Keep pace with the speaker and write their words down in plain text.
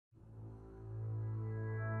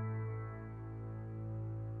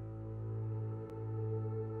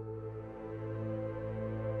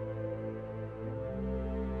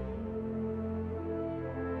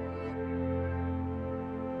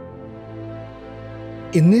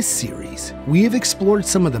In this series, we have explored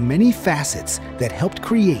some of the many facets that helped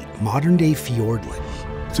create modern-day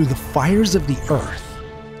Fiordland. Through the fires of the earth,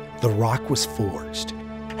 the rock was forged.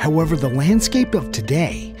 However, the landscape of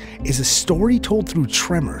today is a story told through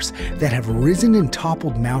tremors that have risen and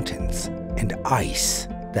toppled mountains and ice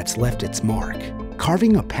that's left its mark,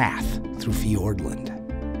 carving a path through Fiordland.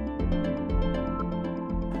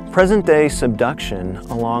 Present-day subduction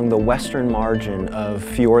along the western margin of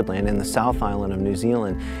Fiordland in the South Island of New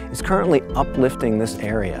Zealand is currently uplifting this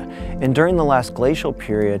area. And during the last glacial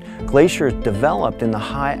period, glaciers developed in the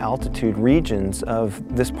high altitude regions of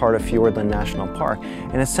this part of Fiordland National Park.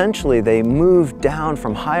 And essentially they moved down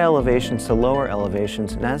from high elevations to lower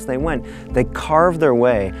elevations, and as they went, they carved their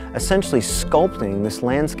way, essentially sculpting this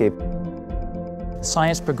landscape.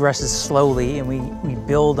 Science progresses slowly, and we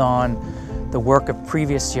build on the work of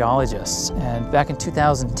previous geologists. And back in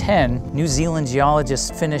 2010, New Zealand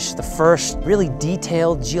geologists finished the first really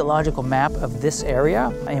detailed geological map of this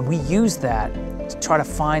area, and we use that to try to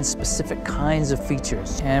find specific kinds of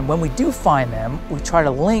features. And when we do find them, we try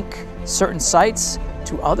to link certain sites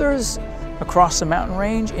to others across the mountain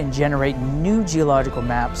range and generate new geological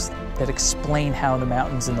maps that explain how the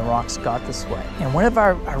mountains and the rocks got this way. And one of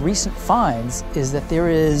our recent finds is that there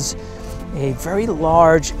is a very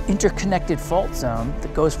large interconnected fault zone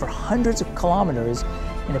that goes for hundreds of kilometers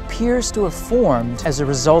and appears to have formed as a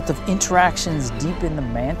result of interactions deep in the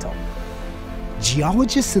mantle.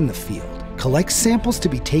 Geologists in the field collect samples to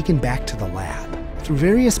be taken back to the lab. Through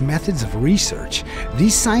various methods of research,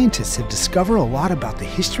 these scientists have discovered a lot about the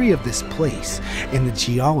history of this place and the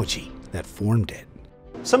geology that formed it.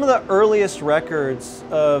 Some of the earliest records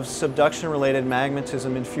of subduction-related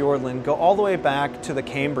magmatism in Fiordland go all the way back to the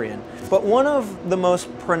Cambrian. But one of the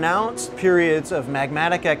most pronounced periods of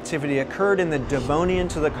magmatic activity occurred in the Devonian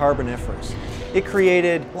to the Carboniferous. It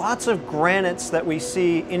created lots of granites that we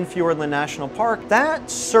see in Fiordland National Park.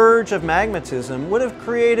 That surge of magmatism would have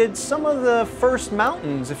created some of the first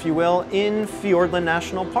mountains, if you will, in Fiordland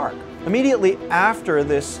National Park. Immediately after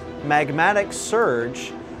this magmatic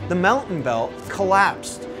surge, the mountain belt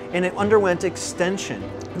collapsed and it underwent extension.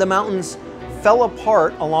 The mountains fell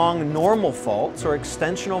apart along normal faults or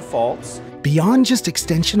extensional faults. Beyond just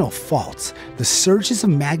extensional faults, the surges of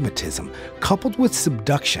magmatism coupled with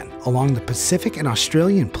subduction along the Pacific and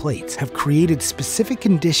Australian plates have created specific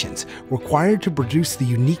conditions required to produce the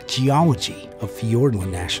unique geology of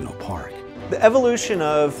Fiordland National Park. The evolution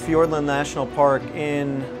of Fiordland National Park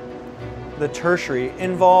in the Tertiary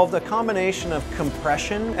involved a combination of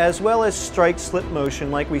compression as well as strike-slip motion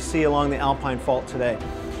like we see along the Alpine Fault today.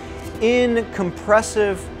 In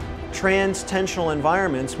compressive trans-tensional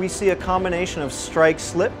environments, we see a combination of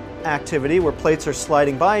strike-slip activity where plates are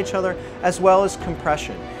sliding by each other as well as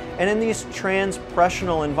compression. And in these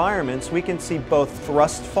trans-pressional environments, we can see both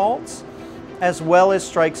thrust faults as well as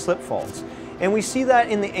strike-slip faults. And we see that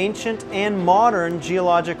in the ancient and modern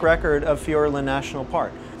geologic record of Fiordland National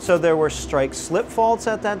Park. So there were strike-slip faults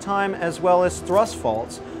at that time as well as thrust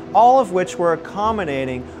faults, all of which were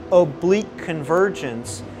accommodating oblique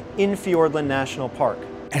convergence in Fiordland National Park.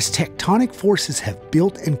 As tectonic forces have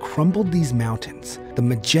built and crumbled these mountains, the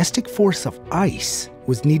majestic force of ice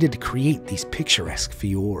was needed to create these picturesque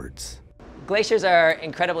fjords. Glaciers are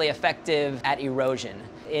incredibly effective at erosion.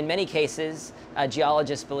 In many cases,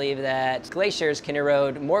 geologists believe that glaciers can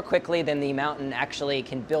erode more quickly than the mountain actually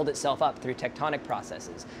can build itself up through tectonic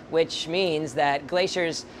processes, which means that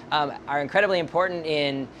glaciers are incredibly important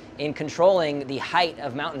in controlling the height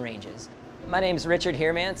of mountain ranges. My name is Richard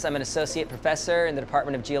Heermans. I'm an associate professor in the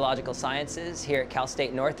Department of Geological Sciences here at Cal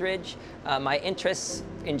State Northridge. My interests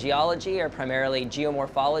in geology are primarily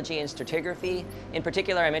geomorphology and stratigraphy. In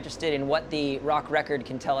particular, I'm interested in what the rock record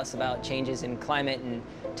can tell us about changes in climate and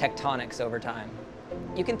tectonics over time.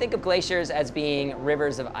 You can think of glaciers as being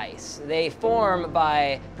rivers of ice. They form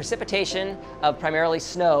by precipitation of primarily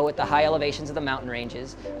snow at the high elevations of the mountain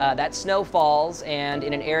ranges. That snow falls, and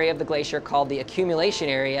in an area of the glacier called the accumulation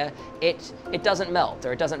area, it doesn't melt,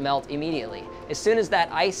 or it doesn't melt immediately. As soon as that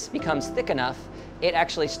ice becomes thick enough, it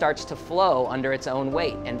actually starts to flow under its own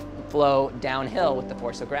weight and flow downhill with the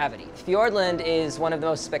force of gravity. Fiordland is one of the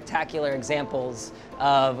most spectacular examples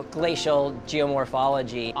of glacial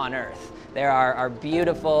geomorphology on Earth. There are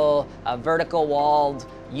beautiful vertical walled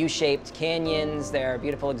U-shaped canyons. There are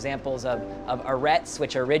beautiful examples of arêtes,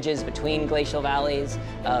 which are ridges between glacial valleys,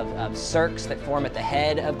 of cirques that form at the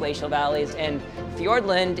head of glacial valleys. And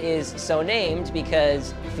Fiordland is so named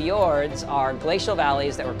because fjords are glacial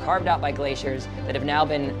valleys that were carved out by glaciers that have now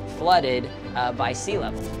been flooded by sea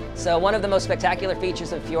level. So one of the most spectacular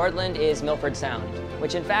features of Fiordland is Milford Sound,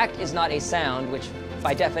 which in fact is not a sound, which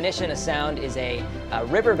By definition, a sound is a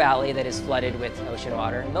river valley that is flooded with ocean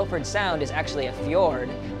water. Milford Sound is actually a fjord.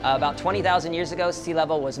 About 20,000 years ago, sea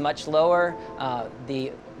level was much lower.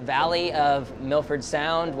 The valley of Milford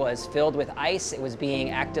Sound was filled with ice. It was being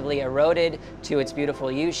actively eroded to its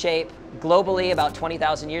beautiful U shape. Globally, about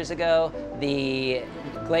 20,000 years ago, the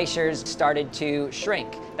glaciers started to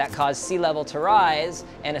shrink. That caused sea level to rise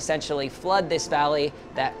and essentially flood this valley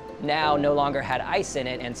that now no longer had ice in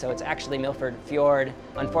it, and so it's actually Milford Fjord,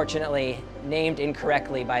 unfortunately named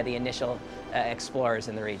incorrectly by the initial explorers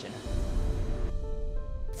in the region.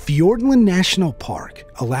 Fiordland National Park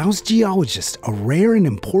allows geologists a rare and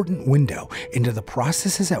important window into the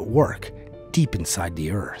processes at work deep inside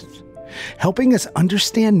the Earth, helping us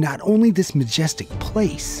understand not only this majestic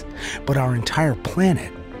place, but our entire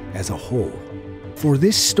planet as a whole. For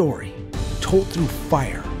this story, told through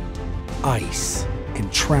fire, ice,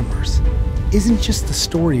 and tremors, isn't just the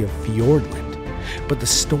story of Fiordland, but the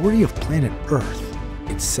story of planet Earth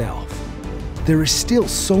itself. There is still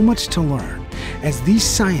so much to learn as these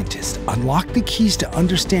scientists unlock the keys to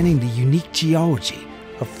understanding the unique geology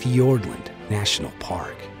of Fiordland National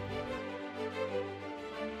Park.